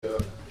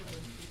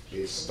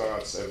It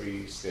starts,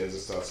 every stanza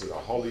starts with a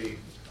holy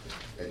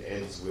and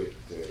ends with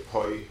the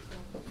poi.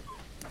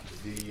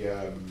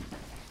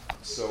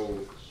 So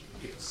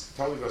it's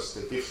telling us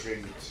the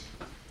different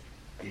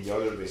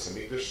inyanim Beis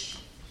Hamikdash,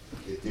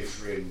 the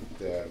different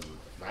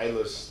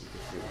milas, the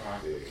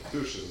different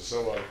kedushas and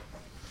so on.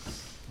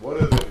 One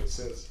of them, it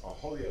says a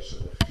holy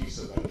Hashem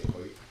chisa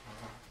b'anei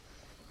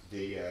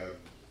the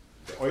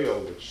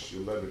oil which you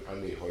learn in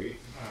anei hoi.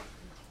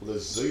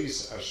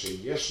 L'zois asher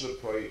yesh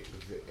lepoi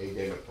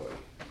ve'einen lepoi.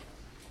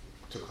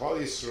 To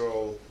Klal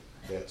Yisrael,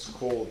 that's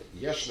called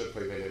yesh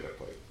lepoi ve'einen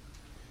lepoi.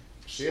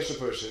 Sheyesh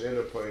lepoi ve'einen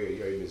lepoi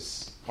yoyim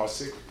is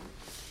pasik.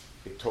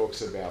 It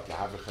talks about the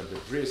havach and the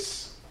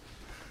bris.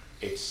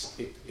 It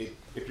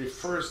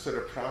refers to the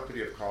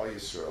property of Klal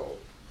Yisrael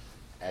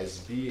as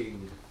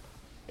being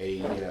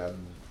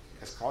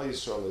as Klal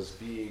Yisrael as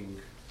being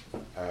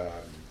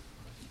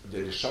the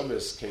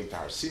neshamas came to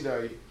Har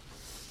Sinai.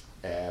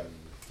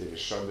 The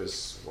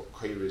neshamas were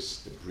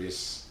kairis, the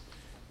bris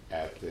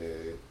at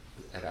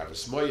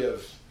Avos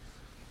Moav.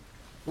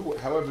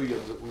 However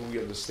we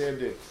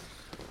understand it,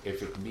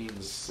 if it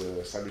means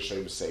some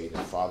Rishonim say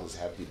that fathers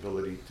have the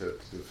ability to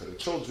do for the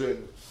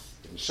children,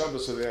 the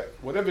neshamas, so that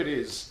whatever it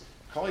is,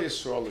 Klal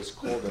Yisrael is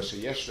called Asher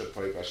Yesh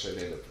Lepoi Asher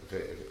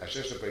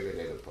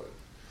Ve'einen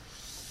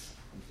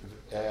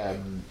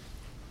Lepoi.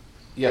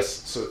 Yes,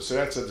 so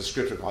that's a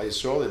description of Klal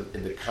Yisrael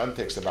in the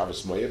context of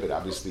Avos Moav. It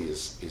obviously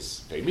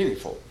is very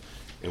meaningful.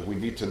 And we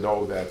need to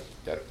know that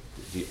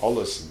the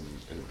Olas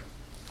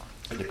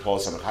and the Kol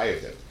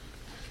Samachayim that.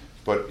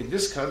 But in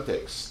this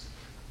context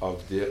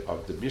of the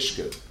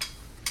Mishkan,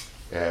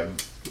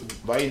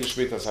 Mayin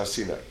Shmitas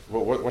HaSinai,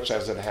 what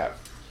does it have?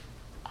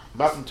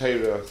 Matan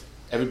Torah,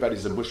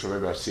 everybody's a bush from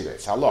every HaSinai.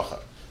 It's halacha.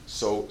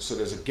 So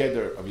there's a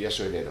gather of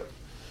Yeshua Nena.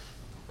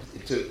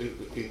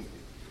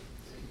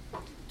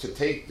 To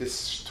take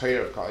this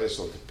Torah of Klal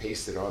Yisrael to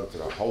paste it on to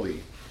the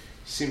holy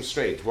seems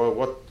strange.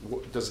 Well,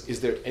 is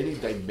there any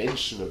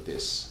dimension of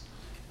this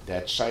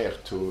that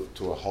shaykh to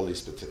a holy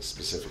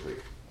specifically?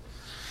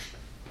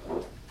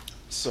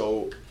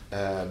 So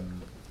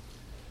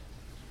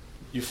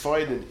you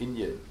find an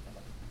Inyan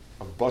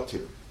of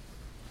Batim.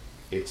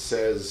 It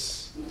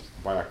says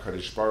by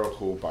HaKadosh Baruch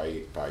Hu,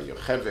 by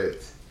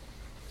Yocheved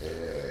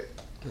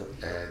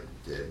and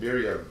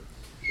Miriam.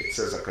 It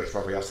says HaKadosh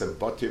Baruch Hu Yasem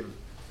Batim,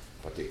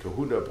 Batei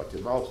Kahuna, Batei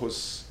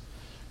Malchus.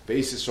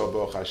 Bayis Yisrael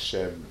Baruch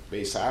Hashem,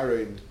 Bayis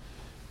Ahron.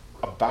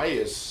 A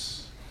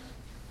Bayis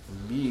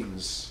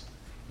means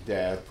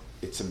that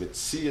it's a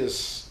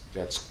Metzias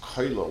that's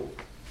Koilo,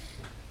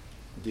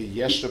 the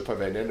Yeshnepa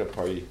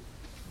Ve'enenepa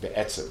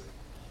Be'etzem.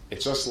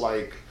 It's just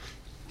like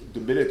the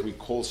minute we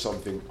call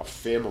something a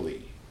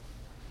family,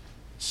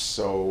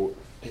 so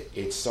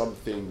it's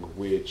something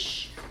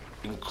which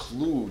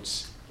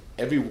includes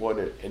everyone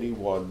and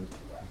anyone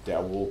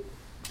that will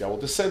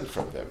descend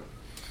from them,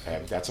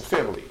 and that's a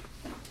family.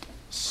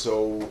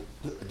 So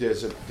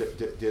there's a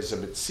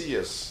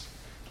Metzias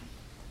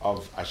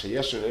of Asher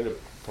Yesh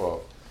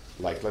Lepoi,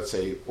 like let's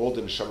say all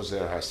the neshamas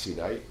there Har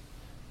Sinai.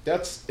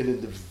 That's an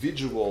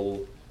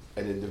individual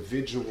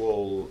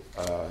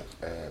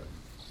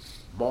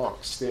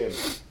mark stamp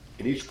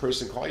in each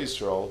person Klal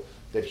Yisrael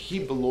that he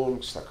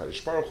belongs to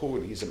HaKadosh Baruch Hu,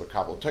 and he's a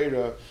Makabel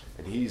Torah,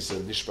 and he's a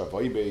Nishba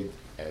Vaymed,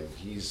 and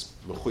he's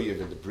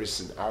Mechuyev in the Bris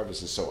and Arvis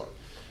and so on.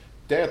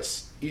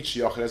 That's each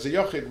Yachid as a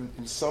Yachid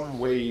in some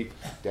way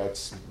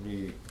that's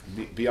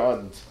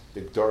beyond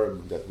the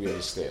Durham that we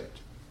understand.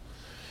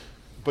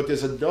 But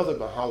there's another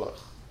Mahalach.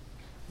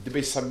 The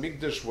Beis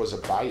Hamikdash was a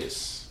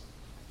Bayis,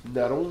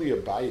 not only a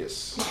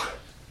Bayis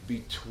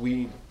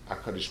between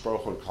HaKadosh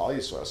Baruch Hu and Klal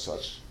Yisrael as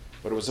such,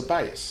 but it was a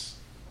Bayis.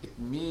 It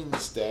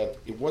means that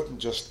it wasn't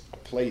just a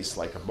place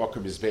like a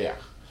Makom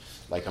Mizbeach,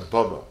 like a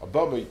Bama. A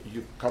Bama,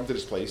 you come to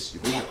this place,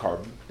 you bring your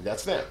carbon, and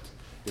that's that.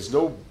 There's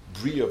no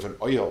bria of an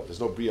oil. There's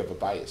no bria of a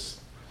Bayis.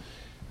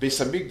 Beis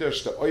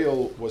Hamikdash, the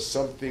oil was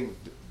something,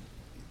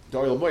 the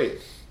oil moed.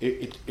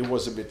 It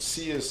was a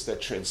metzias that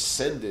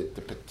transcended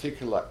the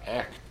particular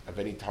act of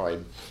any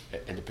time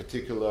and the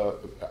particular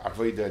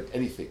avodah,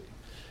 anything.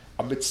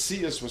 A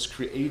metzias was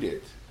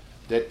created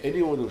that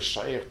anyone who's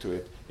shaykh to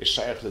it is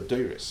shaykh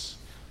l'doros.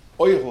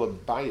 Oil and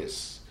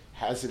Bayis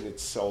has in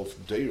itself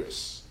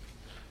doros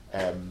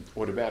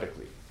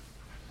automatically.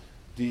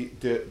 The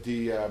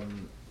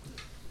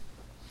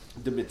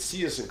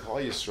Metzias in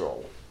Klal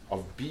Yisrael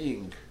of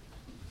being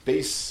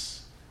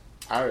Beis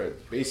Ahron,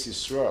 Beis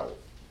Yisrael.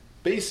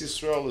 Beis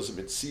Yisrael is a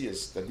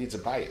Metzias that needs a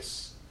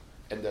Bayis,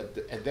 and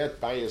that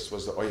Bayis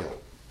was the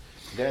oil.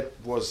 That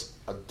was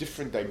a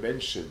different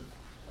dimension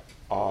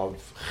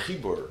of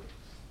chibur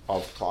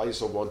of Klal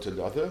Yisrael one to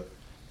another,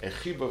 and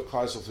chibur of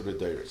Klal Yisrael to the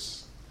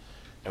Doros.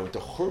 And with the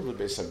Churban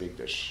Beis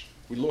Hamikdash,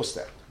 we lost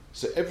that.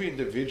 So every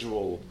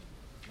individual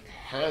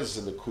has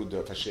an akuda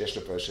of Asher Yesh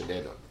Lepoi Asher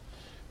Nena.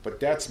 But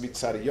that's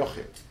mitzad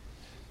yochid,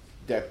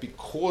 that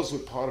because we're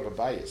part of a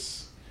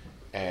Bayis,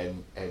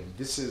 and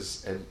this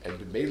is and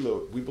the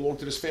Melo, we belong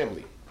to this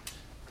family.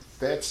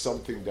 That's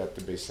something that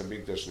the Beis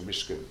Hamikdash and the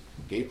Mishkan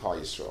gave Klal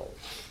Yisrael,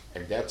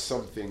 and that's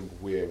something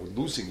where we're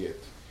losing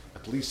it,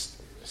 at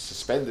least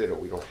suspended or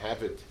we don't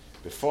have it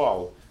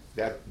before,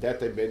 that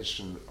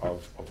dimension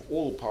of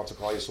all parts of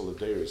Klal Yisrael,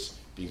 the Doros,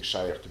 being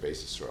shaykh to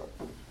Bayis Yisrael.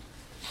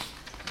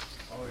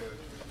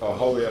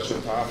 Holy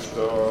Hashem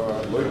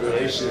Tafto, Loi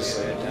Bereshis,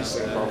 and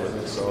Kisa Common,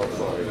 and so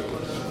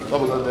forth.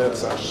 Double on that,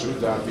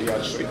 Shuda,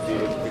 Biad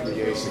Shvitim,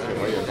 Kinnah,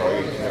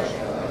 Kinnah, Kinnah,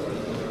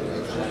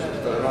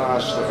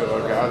 Barash, the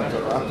Veragan,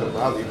 Torata,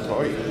 Mali,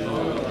 Toy,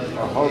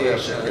 Holy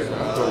Hashem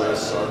Tafto,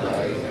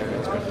 Sonai, and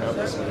it's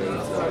Mechamas,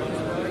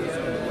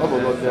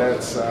 Double on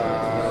that,